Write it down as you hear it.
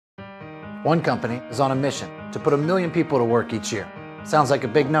One company is on a mission to put 1 million people to work each year. Sounds like a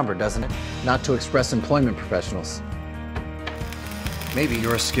big number, doesn't it? Not to Express Employment Professionals. Maybe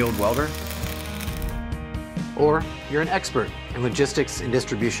you're a skilled welder, or you're an expert in logistics and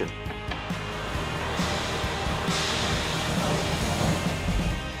distribution.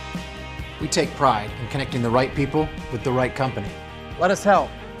 We take pride in connecting the right people with the right company. Let us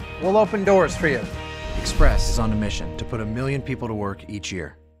help. We'll open doors for you. Express is on a mission to put 1 million people to work each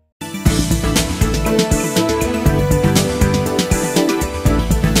year.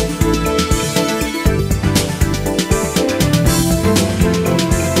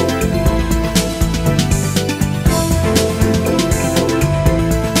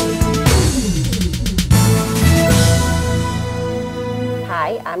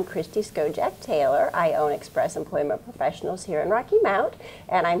 Hi, I'm Christy Skojak Taylor. I own Express Employment Professionals here in Rocky Mount,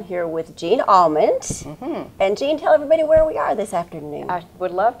 and I'm here with Jean Almond. And Jean, tell everybody where we are this afternoon. I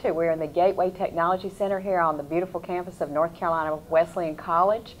would love to. We're in the Gateway Technology Center here on the beautiful campus of North Carolina Wesleyan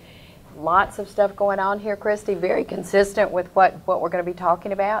College. Lots of stuff going on here, Christy, very consistent with what we're going to be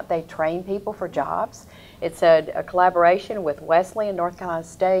talking about. They train people for jobs. It's a collaboration with Wesleyan, North Carolina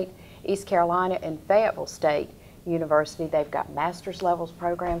State, East Carolina, and Fayetteville State University. They've got master's levels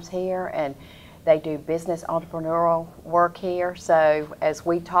programs here, and they do business entrepreneurial work here. So as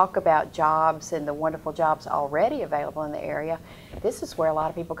we talk about jobs and the wonderful jobs already available in the area, this is where a lot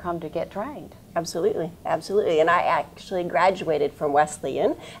of people come to get trained. Absolutely, absolutely. And I actually graduated from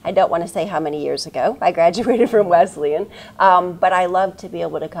Wesleyan. I don't want to say how many years ago I graduated from Wesleyan, but I love to be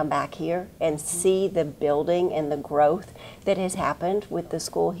able to come back here and see the building and the growth that has happened with the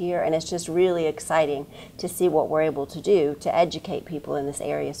school here. And it's just really exciting to see what we're able to do to educate people in this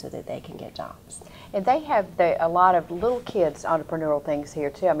area so that they can get jobs. And they have a lot of little kids entrepreneurial things here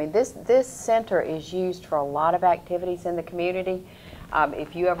too. I mean, this center is used for a lot of activities in the community.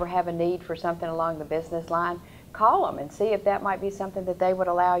 If you ever have a need for something along the business line, call them and see if that might be something that they would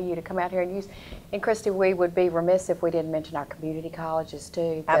allow you to come out here and use. And Christy, we would be remiss if we didn't mention our community colleges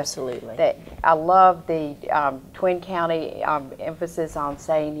too. Absolutely. I love the Twin County emphasis on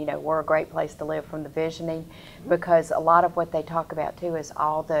saying, you know, we're a great place to live from the visioning, because a lot of what they talk about too is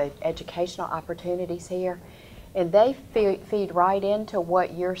all the educational opportunities here. And they feed right into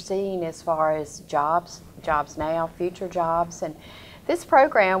what you're seeing as far as jobs now, future jobs. And this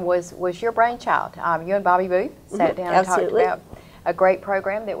program was your brainchild. You and Bobby Booth sat down and talked about a great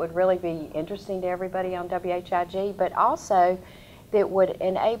program that would really be interesting to everybody on WHIG, but also that would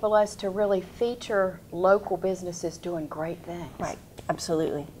enable us to really feature local businesses doing great things. Right.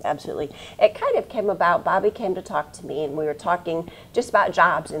 Absolutely, absolutely. It kind of came about, Bobby came to talk to me, and we were talking just about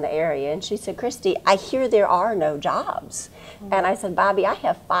jobs in the area, and she said, Christy, I hear there are no jobs. And I said, Bobby, I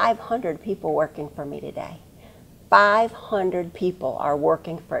have 500 people working for me today. 500 people are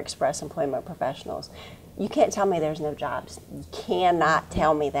working for Express Employment Professionals. You can't tell me there's no jobs. You cannot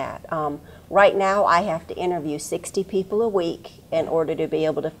tell me that. Right now, I have to interview 60 people a week in order to be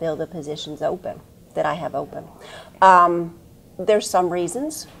able to fill the positions open that I have open. There's some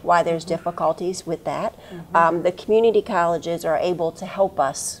reasons why there's difficulties with that. The community colleges are able to help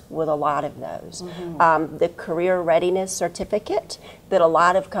us with a lot of those. The career readiness certificate that a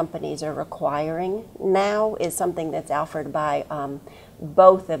lot of companies are requiring now is something that's offered by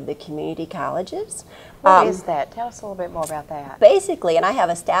both of the community colleges. What is that? Tell us a little bit more about that. Basically, and I have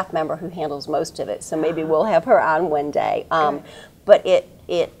a staff member who handles most of it, so maybe we'll have her on one day. But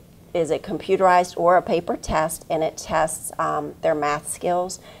it is a computerized or a paper test, and it tests their math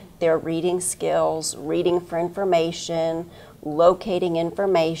skills, their reading skills, reading for information, locating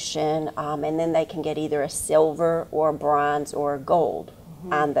information, and then they can get either a silver or bronze or gold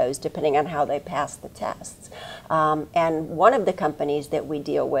on those, depending on how they pass the tests. And one of the companies that we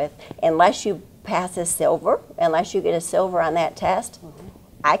deal with, unless you pass a silver, unless you get a silver on that test,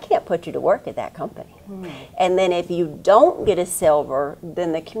 I can't put you to work at that company. And then if you don't get a silver,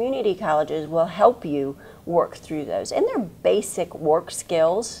 then the community colleges will help you work through those. And they're basic work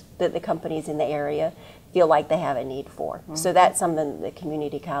skills that the companies in the area feel like they have a need for. So that's something that the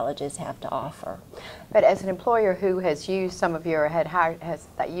community colleges have to offer. But as an employer who has used some of your,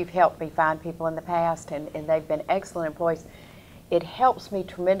 you've helped me find people in the past, and they've been excellent employees, it helps me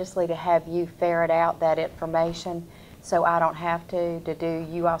tremendously to have you ferret out that information, so I don't have to do.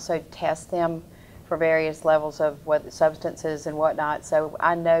 You also test them for various levels of what substances and whatnot. So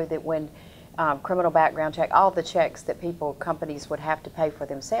I know that when criminal background check, all the checks that companies would have to pay for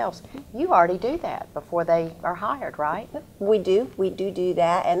themselves, you already do that before they are hired, right? We do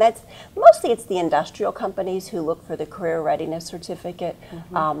that, and that's mostly it's the industrial companies who look for the career readiness certificate.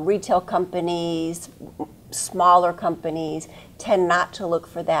 Retail companies, smaller companies tend not to look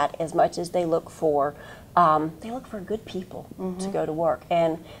for that as much as they look for good people to go to work.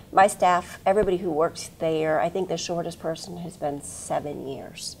 And my staff, everybody who works there, I think the shortest person has been 7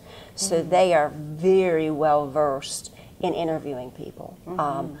 years. So they are very well versed in interviewing people.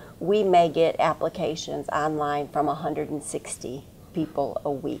 We may get applications online from 160 people a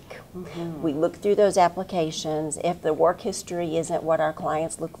week. We look through those applications. If the work history isn't what our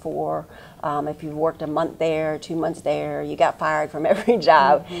clients look for, if you've worked a month there, 2 months there, you got fired from every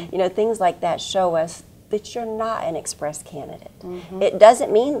job, you know, things like that show us that you're not an express candidate. It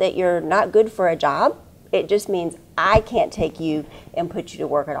doesn't mean that you're not good for a job. It just means I can't take you and put you to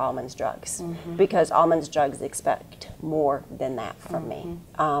work at Almonds Drugs because Almonds Drugs expect more than that from me.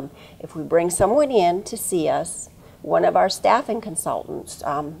 If we bring someone in to see us, one of our staffing consultants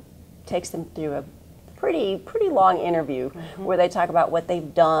takes them through a pretty long interview where they talk about what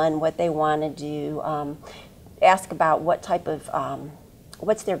they've done, what they want to do, ask about what type of,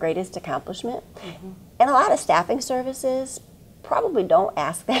 what's their greatest accomplishment. And a lot of staffing services probably don't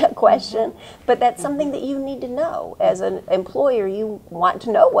ask that question, but that's something that you need to know. As an employer, you want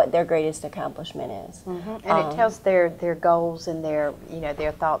to know what their greatest accomplishment is. And it tells their goals and their, you know,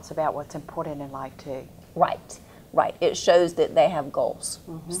 their thoughts about what's important in life too. Right. It shows that they have goals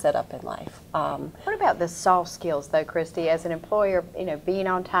set up in life. What about the soft skills, though, Christy? As an employer, you know, being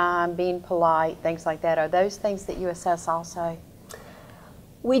on time, being polite, things like that, are those things that you assess also?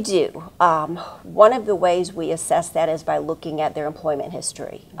 We do. One of the ways we assess that is by looking at their employment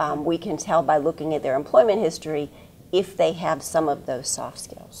history. We can tell by looking at their employment history if they have some of those soft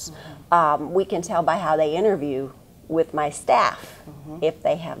skills. We can tell by how they interview with my staff if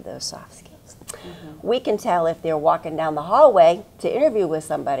they have those soft skills. We can tell if they're walking down the hallway to interview with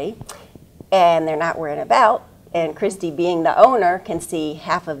somebody and they're not wearing a belt, and Christy, being the owner, can see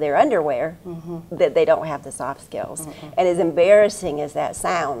half of their underwear, that they don't have the soft skills. And as embarrassing as that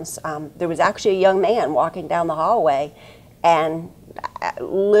sounds, there was actually a young man walking down the hallway, and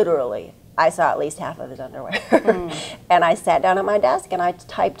literally, I saw at least half of his underwear. And I sat down at my desk and I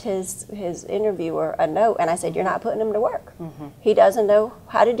typed his interviewer a note, and I said, "You're not putting him to work. He doesn't know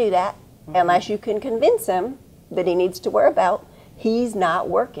how to do that unless you can convince him that he needs to wear a belt. He's not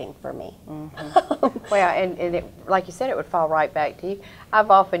working for me." Well, and it, like you said, it would fall right back to you. I've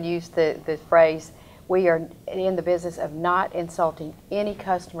often used the phrase, we are in the business of not insulting any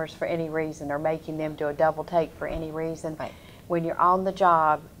customers for any reason or making them do a double take for any reason. Right. When you're on the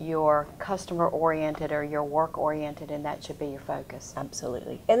job, you're customer-oriented or you're work-oriented, and that should be your focus.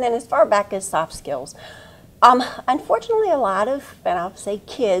 Absolutely. And then as far back as soft skills, unfortunately a lot of, and I'll say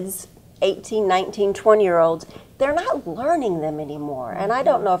kids, 18, 19, 20-year-olds, they're not learning them anymore. And I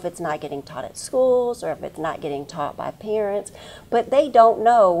don't know if it's not getting taught at schools or if it's not getting taught by parents, but they don't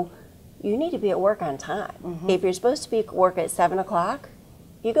know you need to be at work on time. If you're supposed to be at work at 7 o'clock,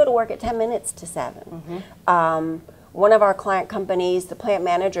 you go to work at 10 minutes to 7. One of our client companies, the plant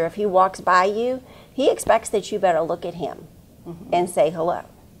manager, if he walks by you, he expects that you better look at him and say hello.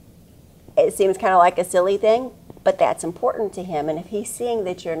 It seems kind of like a silly thing, but that's important to him. And if he's seeing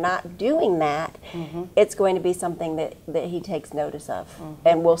that you're not doing that, it's going to be something that he takes notice of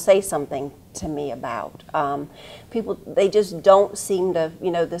and will say something to me about. People, they just don't seem to, you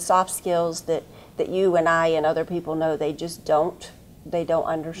know, the soft skills that you and I and other people know, they just don't, they don't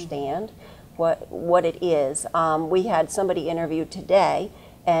understand what it is. We had somebody interviewed today,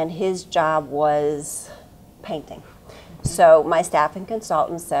 and his job was painting. So my staffing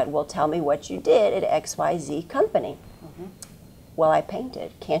consultant said, "Well, tell me what you did at XYZ company." Well, I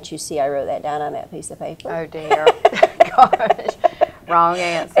painted. Can't you see I wrote that down on that piece of paper? Oh dear. Gosh. Wrong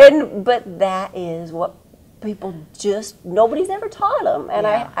answer. But that is what people just, nobody's ever taught them. And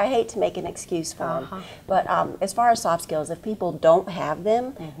Yeah. I hate to make an excuse for them. But as far as soft skills, if people don't have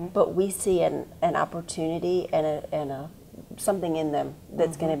them, but we see an opportunity and something in them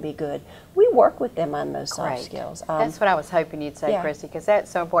that's going to be good, we work with them on those soft Great. skills. That's what I was hoping you'd say, yeah. Christy, because that's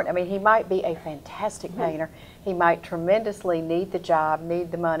so important. I mean, he might be a fantastic painter. He might tremendously need the job,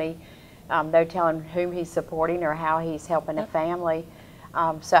 need the money, no telling whom he's supporting or how he's helping a family.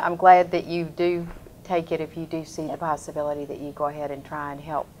 So I'm glad that you do take it if you do see the possibility that you go ahead and try and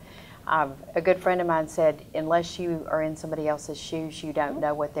help. A good friend of mine said, unless you are in somebody else's shoes, you don't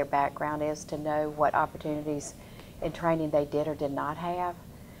know what their background is to know what opportunities and training they did or did not have.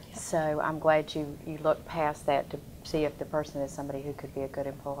 So I'm glad you look past that to see if the person is somebody who could be a good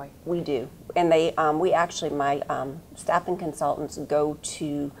employee. We do. And we actually, my staffing consultants go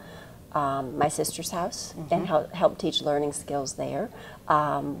to my sister's house and help teach learning skills there.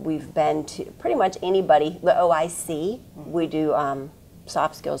 We've been to pretty much anybody, the OIC, we do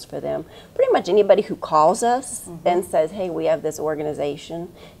soft skills for them. Pretty much anybody who calls us and says, hey, we have this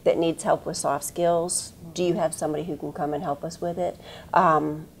organization that needs help with soft skills. Do you have somebody who can come and help us with it?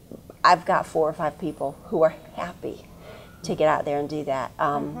 I've got 4 or 5 people who are happy to get out there and do that.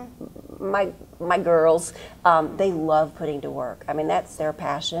 My girls, they love putting to work. I mean, that's their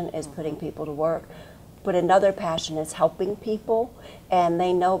passion, is putting people to work. But another passion is helping people, and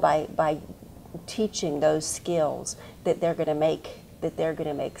they know by teaching those skills that they're going to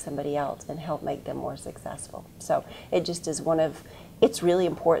make somebody else and help make them more successful. So it just is it's really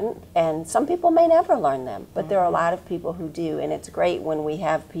important, and some people may never learn them, but there are a lot of people who do, and it's great when we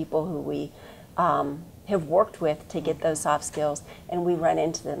have people who we have worked with to get those soft skills, and we run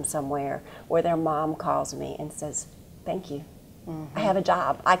into them somewhere where their mom calls me and says, thank you. I have a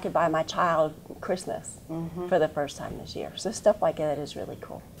job. I could buy my child Christmas for the first time this year. So stuff like that is really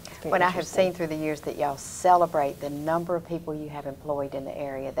cool. When I have seen through the years that y'all celebrate the number of people you have employed in the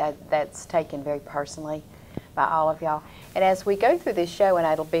area, that's taken very personally by all of y'all. And as we go through this show, and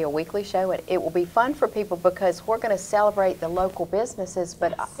it'll be a weekly show, it will be fun for people because we're going to celebrate the local businesses,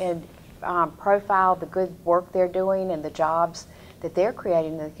 but and profile the good work they're doing and the jobs that they're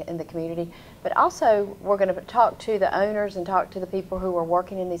creating in the community. But also, we're going to talk to the owners and talk to the people who are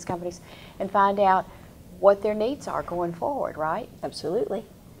working in these companies and find out what their needs are going forward, right? Absolutely.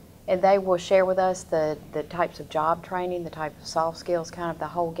 And they will share with us the types of job training, the type of soft skills, kind of the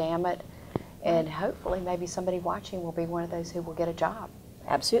whole gamut. And hopefully maybe somebody watching will be one of those who will get a job.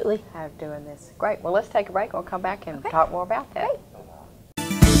 Absolutely. Out of doing this. Great. Well, let's take a break. We'll come back and talk more about that. Great.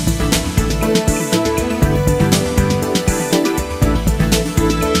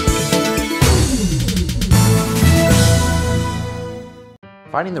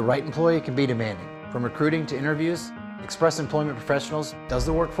 Finding the right employee can be demanding. From recruiting to interviews, Express Employment Professionals does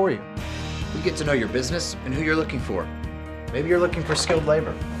the work for you. We get to know your business and who you're looking for. Maybe you're looking for skilled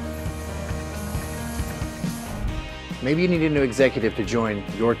labor. Maybe you need a new executive to join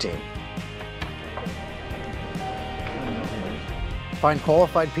your team. Find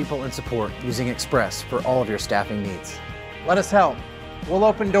qualified people and support using Express for all of your staffing needs. Let us help. We'll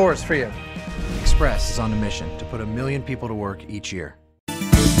open doors for you. Express is on a mission to put 1 million people to work each year.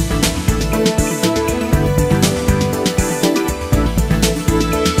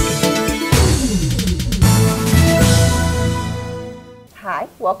 Hi,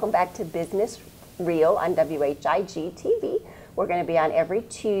 welcome back to Business Real on WHIG TV. We're going to be on every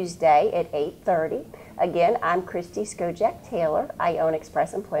Tuesday at 8:30. Again, I'm Christy Skojak Taylor. I own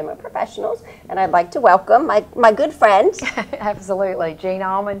Express Employment Professionals, and I'd like to welcome my good friend. Absolutely, Jean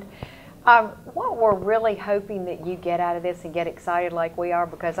Almond. What we're really hoping that you get out of this and get excited like we are,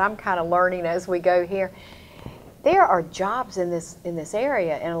 because I'm kind of learning as we go here. There are jobs in this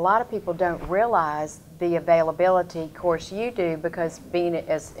area, and a lot of people don't realize the availability. Of course, you do, because being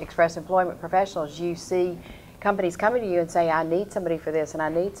as Express Employment Professionals, you see companies coming to you and say, I need somebody for this and I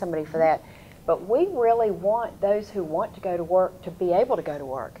need somebody for that. But we really want those who want to go to work to be able to go to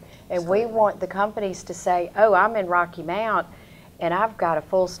work. And Absolutely. We want the companies to say, oh, I'm in Rocky Mount and I've got a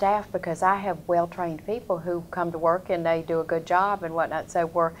full staff because I have well-trained people who come to work and they do a good job and whatnot. So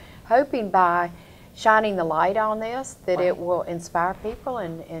we're hoping by shining the light on this that It will inspire people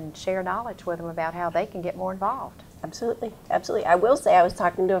and share knowledge with them about how they can get more involved. Absolutely, absolutely. I will say I was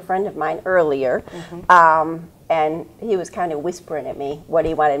talking to a friend of mine earlier, and he was kind of whispering at me what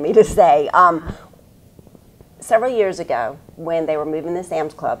he wanted me to say. Several years ago, when they were moving the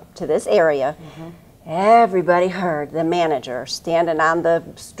Sam's Club to this area, everybody heard the manager standing on the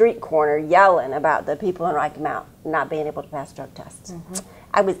street corner yelling about the people in Rocky Mount not being able to pass drug tests.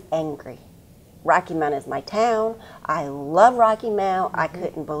 I was angry. Rocky Mount is my town. I love Rocky Mount. I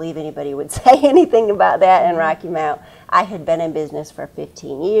couldn't believe anybody would say anything about that in Rocky Mount. I had been in business for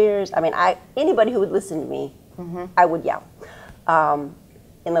 15 years. I mean, anybody who would listen to me, I would yell.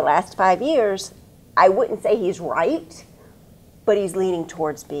 In the last 5 years, I wouldn't say he's right, but he's leaning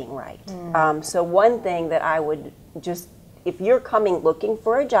towards being right. So one thing that I would just, if you're coming looking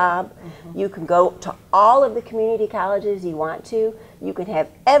for a job, you can go to all of the community colleges you want to. You can have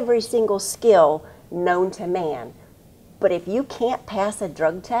every single skill known to man. But if you can't pass a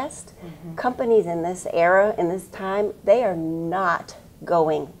drug test, companies in this era, in this time, they are not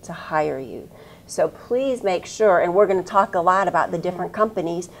going to hire you. So please make sure, and we're going to talk a lot about the different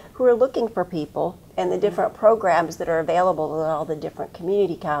companies who are looking for people and the different programs that are available at all the different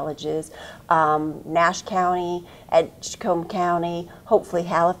community colleges, Nash County, Edgecombe County, hopefully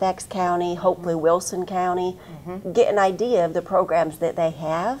Halifax County, hopefully Wilson County. Get an idea of the programs that they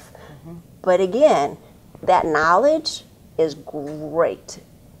have. But again, that knowledge is great.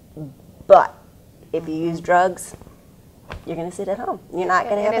 But if you use drugs, you're going to sit at home. You're not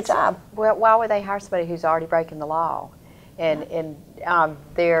going to have a it's, job. Well, why would they hire somebody who's already breaking the law? And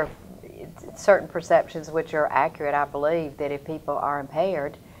there are certain perceptions which are accurate, I believe, that if people are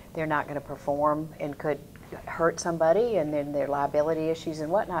impaired, they're not going to perform and could hurt somebody, and then there are liability issues and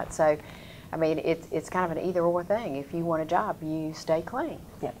whatnot. So, I mean, it's kind of an either-or thing. If you want a job, you stay clean.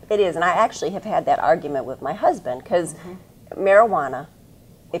 Yeah, it is. And I actually have had that argument with my husband, because marijuana,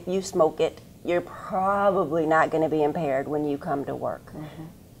 if you smoke it, you're probably not going to be impaired when you come to work.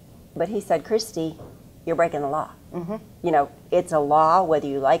 But he said, Christy, you're breaking the law. You know, it's a law, whether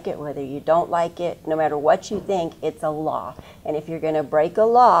you like it, whether you don't like it, no matter what you think, it's a law. And if you're going to break a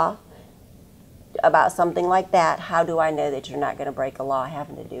law about something like that, how do I know that you're not going to break a law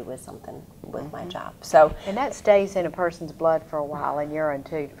having to do with something with my job? So, and that stays in a person's blood for a while, and urine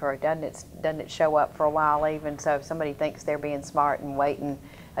too. Doesn't it show up for a while even? So if somebody thinks they're being smart and waiting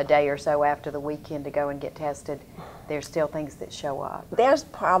a day or so after the weekend to go and get tested, there's still things that show up. there's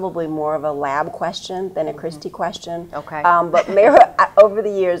probably more of a lab question than a Christy question. Okay. But over the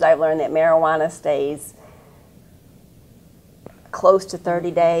years, I've learned that marijuana stays close to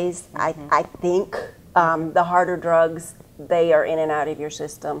 30 days. I think the harder drugs, they are in and out of your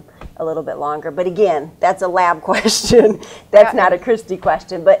system a little bit longer. But again, that's a lab question. That's not a Christy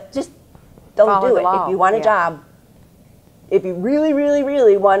question. But just don't Follow do the it. law. If you want a Yeah. job, if you really, really,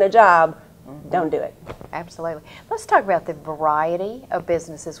 really want a job, don't do it. Absolutely. Let's talk about the variety of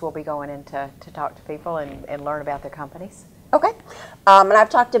businesses we'll be going into to talk to people and learn about their companies. Okay. And I've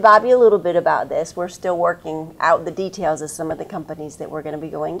talked to Bobby a little bit about this. We're still working out the details of some of the companies that we're going to be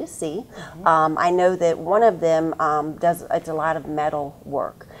going to see. I know that one of them it's a lot of metal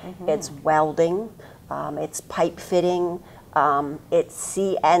work. It's welding, it's pipe fitting, it's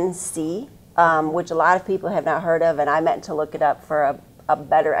CNC, which a lot of people have not heard of, and I meant to look it up for a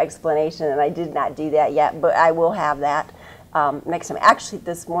better explanation, and I did not do that yet, but I will have that next time. Actually,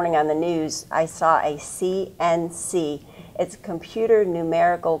 this morning on the news, I saw a CNC. It's computer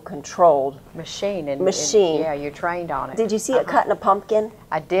numerical controlled Machine. Yeah, you're trained on it. Did you see it cutting a pumpkin?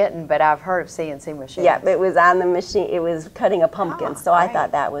 I didn't, but I've heard of CNC machines. Yeah, it was on the machine. It was cutting a pumpkin, so I great.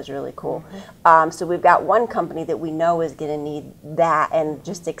 thought that was really cool. So we've got one company that we know is going to need that and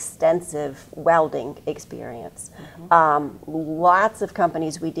just extensive welding experience. Lots of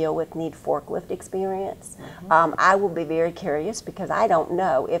companies we deal with need forklift experience. I will be very curious because I don't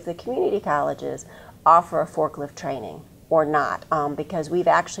know if the community colleges offer a forklift training or not, because we've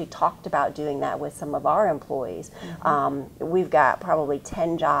actually talked about doing that with some of our employees. We've got probably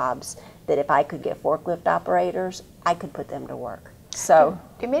 10 jobs that if I could get forklift operators, I could put them to work. So,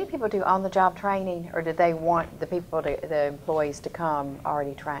 Do many people do on-the-job training, or do they want the employees to come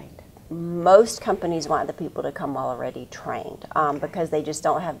already trained? most companies want the people to come already trained because they just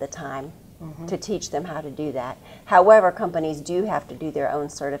don't have the time to teach them how to do that. However, companies do have to do their own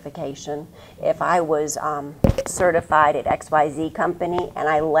certification. If I was certified at XYZ company and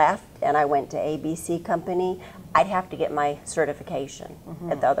I left and I went to ABC company, I'd have to get my certification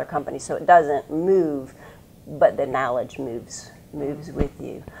at the other company. So it doesn't move, but the knowledge moves with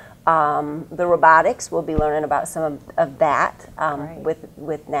you. The robotics, we'll be learning about some of that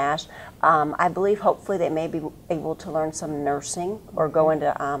with Nash. I believe hopefully they may be able to learn some nursing or go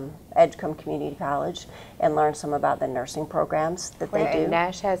into Edgecombe Community College and learn some about the nursing programs that they do. And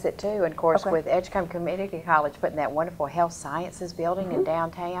Nash has it too, and of course with Edgecombe Community College putting that wonderful health sciences building in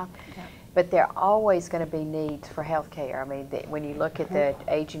downtown. But there are always going to be needs for health care. I mean, when you look at the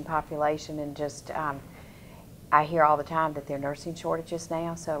aging population and just I hear all the time that there are nursing shortages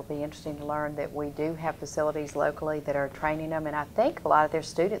now, so it'll be interesting to learn that we do have facilities locally that are training them, and I think a lot of their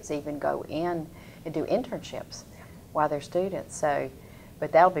students even go in and do internships while they're students. So,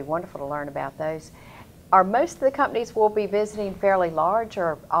 but that'll be wonderful to learn about those. Are most of the companies we'll be visiting fairly large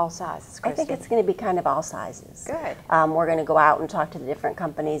or all sizes, Christy? I think it's going to be kind of all sizes. Good. We're going to go out and talk to the different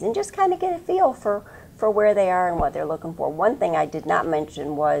companies and just kind of get a feel for where they are and what they're looking for. One thing I did not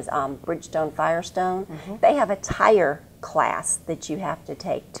mention was Bridgestone Firestone. They have a tire class that you have to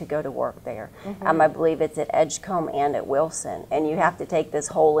take to go to work there. I believe it's at Edgecombe and at Wilson. And you have to take this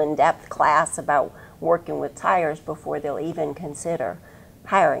whole in-depth class about working with tires before they'll even consider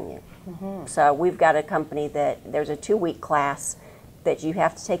hiring you. So we've got a company that there's a 2-week class that you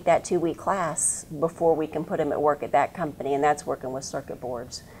have to take that 2-week class before we can put them at work at that company, and that's working with circuit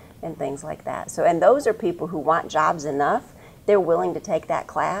boards and things like that. So, and those are people who want jobs enough, they're willing to take that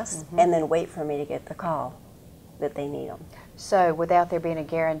class and then wait for me to get the call that they need them. So without there being a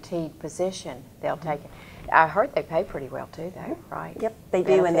guaranteed position, they'll take it. I heard they pay pretty well too, though, right? Yep, they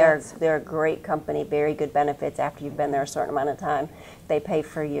do, and they're a great company, very good benefits after you've been there a certain amount of time. They pay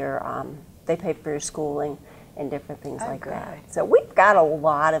for your schooling and different things like good. that. So we've got a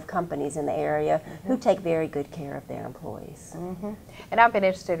lot of companies in the area who take very good care of their employees. And I've been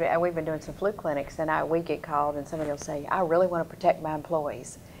interested, we've been doing some flu clinics, and we get called and somebody will say, I really want to protect my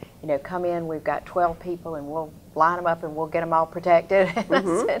employees. You know, come in, we've got 12 people and we'll line them up and we'll get them all protected. And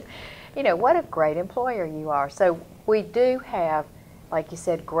I said, you know, what a great employer you are. So we do have, like you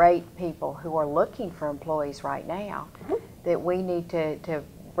said, great people who are looking for employees right now that we need to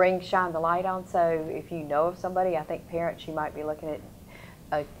shine the light on. So if you know of somebody, I think parents, you might be looking at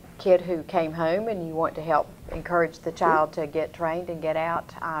a kid who came home and you want to help encourage the child to get trained and get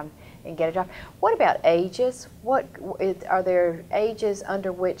out and get a job. What about ages? Are there ages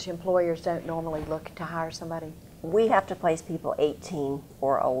under which employers don't normally look to hire somebody? We have to place people 18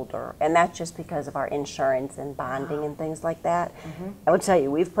 or older, and that's just because of our insurance and bonding and things like that. I will tell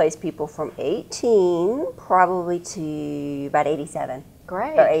you, we've placed people from 18 probably to about 87.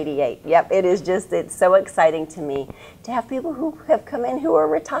 Great. Or 88. Yep, it's so exciting to me to have people who have come in who are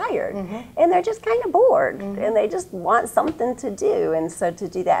retired and they're just kind of bored and they just want something to do. And so to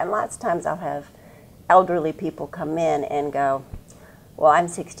do that, and lots of times I'll have elderly people come in and go, well, I'm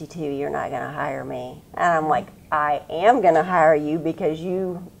 62, you're not going to hire me. And I'm like, I am going to hire you because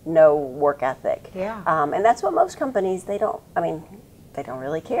you know work ethic. Yeah. And that's what most companies, they don't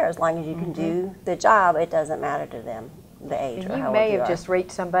really care. As long as you can do the job, it doesn't matter to them. The age or you how may old you have are. just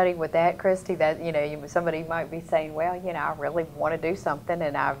reached somebody with that, Christy, that, you know, somebody might be saying, well, you know, I really want to do something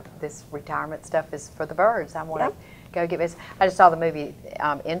and this retirement stuff is for the birds. I want to go get this. I just saw the movie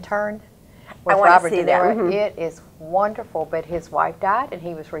Intern with Robert De Niro. It is wonderful, but his wife died and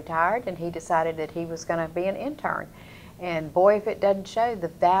he was retired and he decided that he was going to be an intern. And boy, if it doesn't show the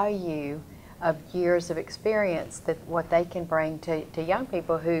value of years of experience, that what they can bring to young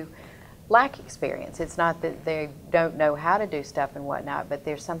people who lack experience. It's not that they don't know how to do stuff and whatnot, but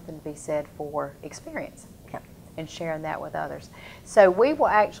there's something to be said for experience and sharing that with others. So we will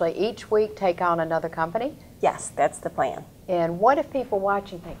actually each week take on another company. Yes, that's the plan. And what if people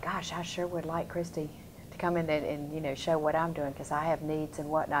watching think, gosh, I sure would like Christy to come in and you know, show what I'm doing because I have needs and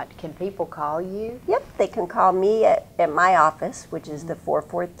whatnot. Can people call you? Yep, they can call me at my office, which is the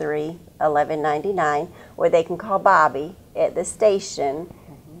 443-1199, or they can call Bobby at the station.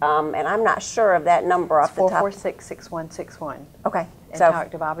 And I'm not sure of that number off the top. 446-6161. Okay. And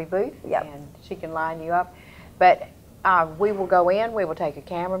talk to Bobby Booth, and she can line you up. But we will go in, we will take a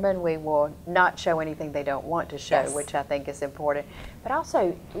cameraman, we will not show anything they don't want to show, which I think is important. But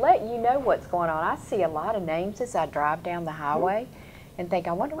also let you know what's going on. I see a lot of names as I drive down the highway and think,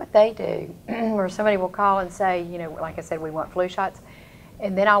 I wonder what they do. Or somebody will call and say, you know, like I said, we want flu shots.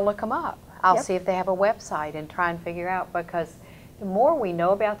 And then I'll look them up. I'll see if they have a website and try and figure out, because the more we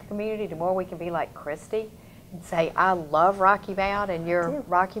know about the community, the more we can be like Christy and say, I love Rocky Mount and your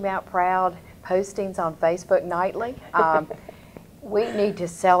Rocky Mount Proud postings on Facebook nightly. We need to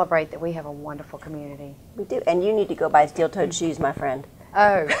celebrate that we have a wonderful community. We do, and you need to go buy steel-toed shoes, my friend.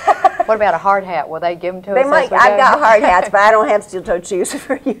 Oh, what about a hard hat? Will they give them to us? They might. I've got hard hats, but I don't have steel-toed shoes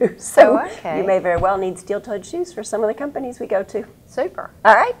for you. So you may very well need steel-toed shoes for some of the companies we go to. Super.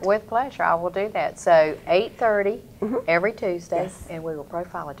 All right. With pleasure, I will do that. So 8:30 every Tuesday, and we will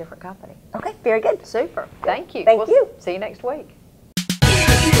profile a different company. Okay, very good. Super. Thank you. Thank you. See you next week.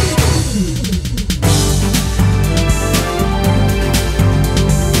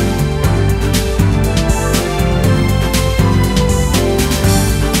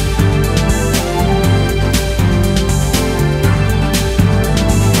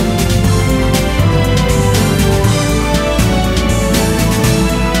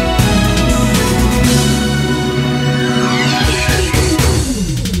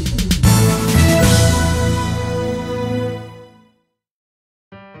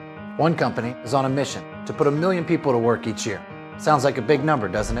 One company is on a mission to put 1 million people to work each year. Sounds like a big number,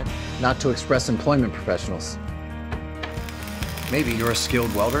 doesn't it? Not to Express Employment Professionals. Maybe you're a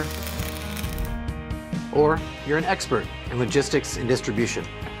skilled welder, or you're an expert in logistics and distribution.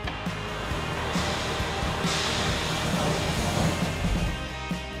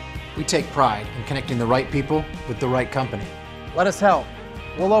 We take pride in connecting the right people with the right company. Let us help.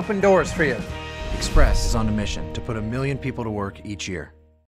 We'll open doors for you. Express is on a mission to put 1 million people to work each year.